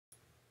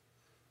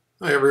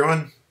Hi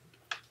everyone.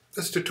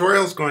 This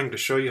tutorial is going to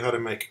show you how to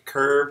make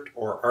curved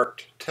or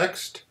arced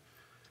text.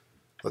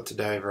 Let's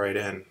dive right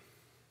in.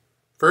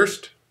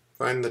 First,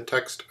 find the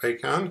text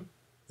icon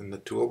in the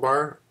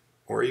toolbar,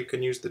 or you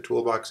can use the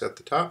toolbox at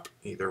the top.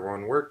 Either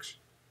one works.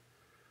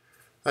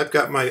 I've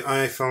got my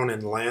iPhone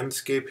in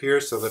landscape here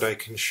so that I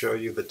can show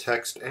you the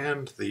text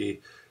and the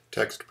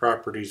text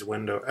properties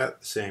window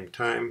at the same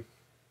time.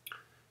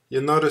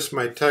 You'll notice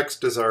my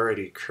text is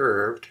already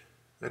curved.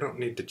 I don't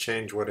need to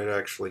change what it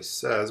actually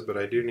says, but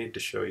I do need to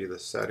show you the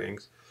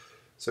settings.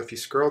 So if you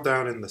scroll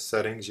down in the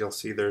settings, you'll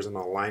see there's an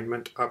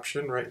alignment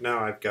option. Right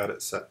now I've got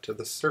it set to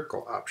the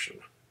circle option.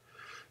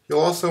 You'll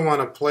also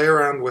want to play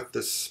around with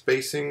the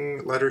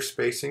spacing, letter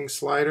spacing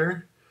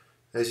slider.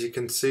 As you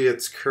can see,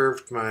 it's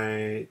curved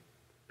or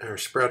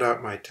spread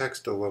out my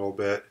text a little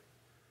bit.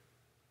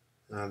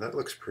 That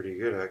looks pretty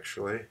good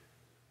actually.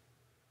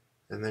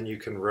 And then you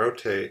can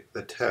rotate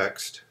the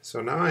text.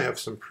 So now I have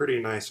some pretty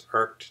nice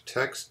arced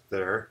text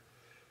there.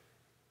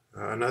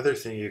 Another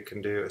thing you can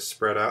do is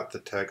spread out the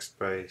text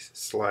by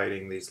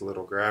sliding these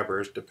little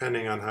grabbers.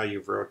 Depending on how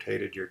you've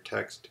rotated your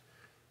text,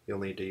 you'll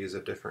need to use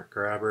a different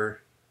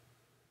grabber.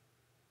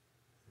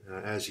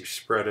 As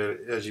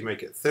you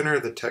make it thinner,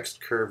 the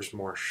text curves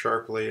more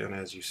sharply, and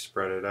as you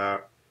spread it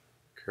out,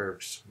 it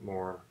curves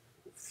more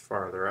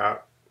farther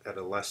out at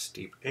a less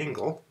steep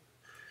angle.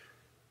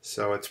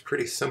 So it's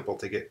pretty simple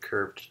to get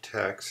curved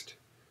text.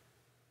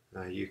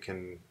 You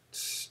can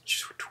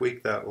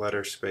tweak that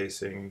letter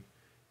spacing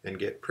and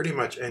get pretty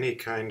much any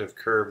kind of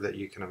curve that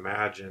you can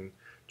imagine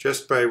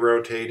just by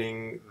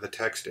rotating the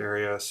text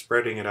area,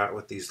 spreading it out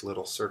with these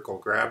little circle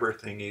grabber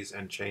thingies,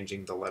 and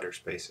changing the letter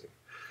spacing.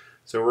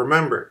 So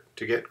remember,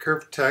 to get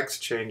curved text,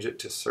 change it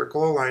to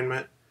circle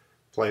alignment,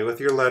 play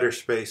with your letter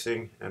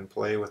spacing, and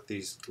play with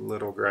these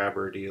little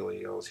grabber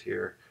dealios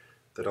here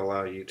that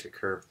allow you to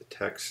curve the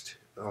text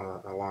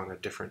along a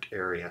different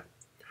area.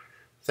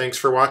 Thanks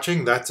for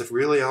watching. That's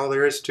really all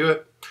there is to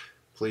it.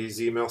 Please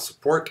email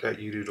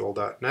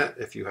support@youdoodle.net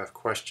if you have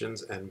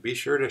questions, and be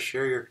sure to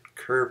share your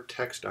curved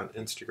text on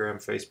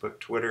Instagram, Facebook,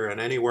 Twitter,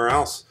 and anywhere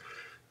else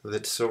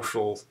that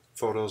social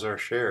photos are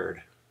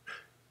shared.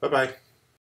 Bye-bye.